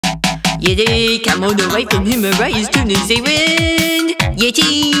Yeti, come on away from Himalayas to New Zealand.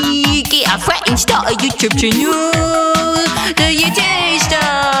 Yeti, get a frat and start a YouTube channel. The Yeti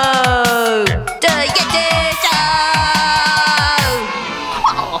Show! The Yeti Show!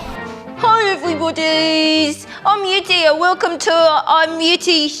 Hi everybody! I'm Yeti and welcome to our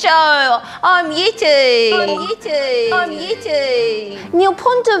Yeti Show. I'm Yeti. I'm Yeti. I'm Yeti. Now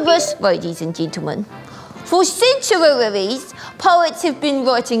ponder this, ladies and gentlemen. For centuries, poets have been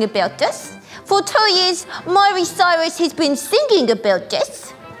writing about this. For 2 years, Miley Cyrus has been singing about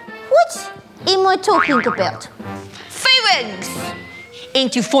this. What am I talking about? Feelings! And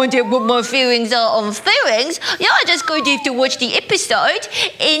to find out what my feelings are on feelings, you're just going to have to watch the episode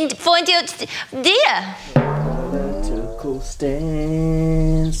and find out there. Vertical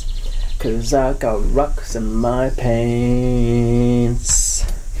stance, 'cause I got rocks in my pants.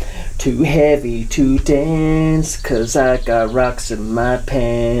 Too heavy to dance, 'cause I got rocks in my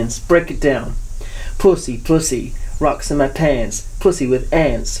pants. Break it down. Pussy, pussy, rocks in my pants. Pussy with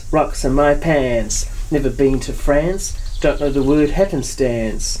ants, rocks in my pants. Never been to France, don't know the word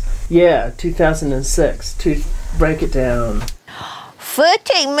happenstance. Yeah, 2006, break it down.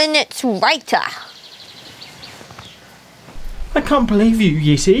 30 minutes later. I can't believe you,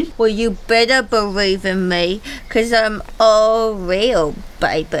 Yeti. Well, you better believe in me, 'cause I'm all real,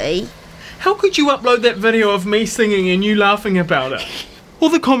 baby. How could you upload that video of me singing and you laughing about it? All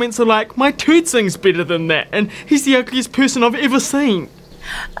the comments are like, my turd sings better than that, and he's the ugliest person I've ever seen.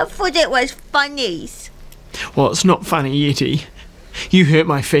 I thought it was funny. Well, it's not funny, Yeti. You hurt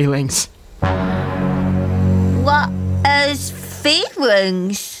my feelings. What is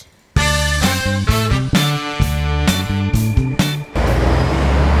feelings?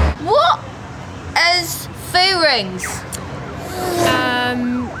 What is feelings?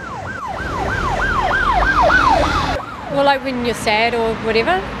 Well, like when you're sad or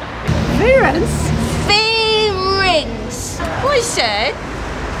whatever. Feelings? Feelings. What is sad?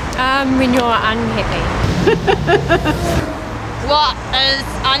 When you're unhappy. What is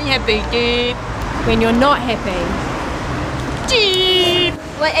unhappy, dude? When you're not happy. Deep.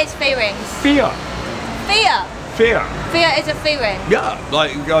 What is feelings? Fear. Fear. Fear. Fear is a feeling. Yeah,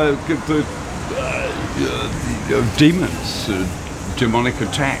 like demons, demonic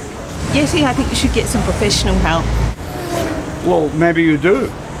attack. Yeti, I think you should get some professional help. Well, maybe you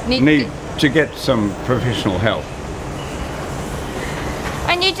do Need to get some professional help.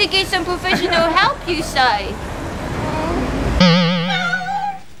 I need to get some professional help, you say?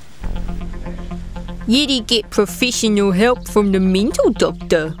 Yeti get professional help from the mental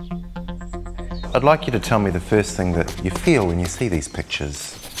doctor. I'd like you to tell me the first thing that you feel when you see these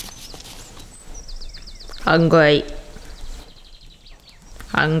pictures. Hungry.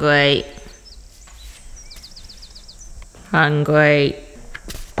 Hungry. Hungry.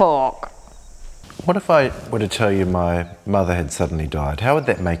 Pork. What if I were to tell you my mother had suddenly died? How would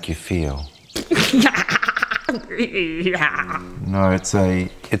that make you feel? No, it's a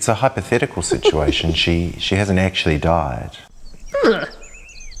hypothetical situation. She hasn't actually died.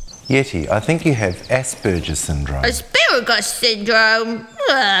 Yeti, I think you have Asperger's syndrome. Asparagus syndrome?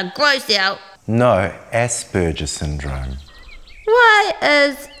 Gross out. No, Asperger's syndrome. What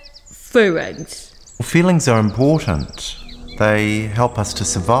is feelings? Feelings are important. They help us to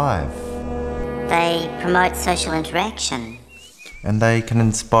survive. They promote social interaction. And they can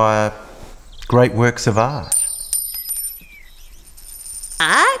inspire great works of art.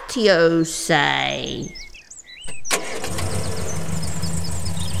 Art, you say?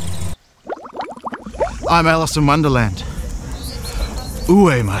 I'm Alice in Wonderland.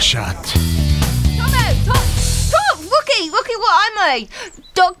 Uwe Mashat. Stop! Look at what I made.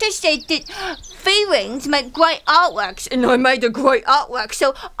 Doctor said that feelings make great artworks, and I made a great artwork,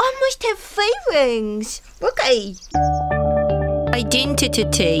 so I must have feelings. Okay.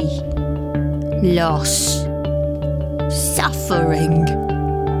 Identity. Loss. Suffering.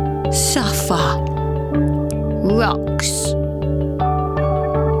 Suffer. Rocks.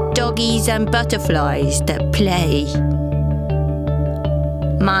 Doggies and butterflies that play.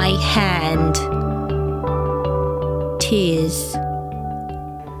 My hand. Tears.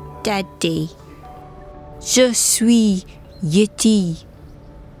 Daddy. Je suis Yeti.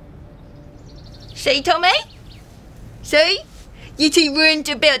 See, Tommy? See? Yeti learned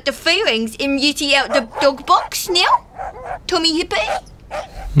about the feelings and Yeti out the dog box now? Tommy Hippie?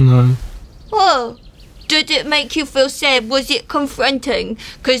 No. Oh. Did it make you feel sad? Was it confronting?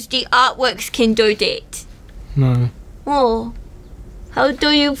 'Cause the artworks can do that. No. Oh. How do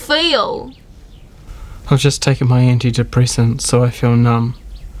you feel? I've just taken my antidepressant, so I feel numb.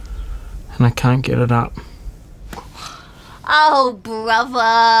 And I can't get it up. Oh,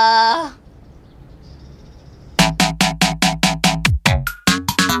 brother.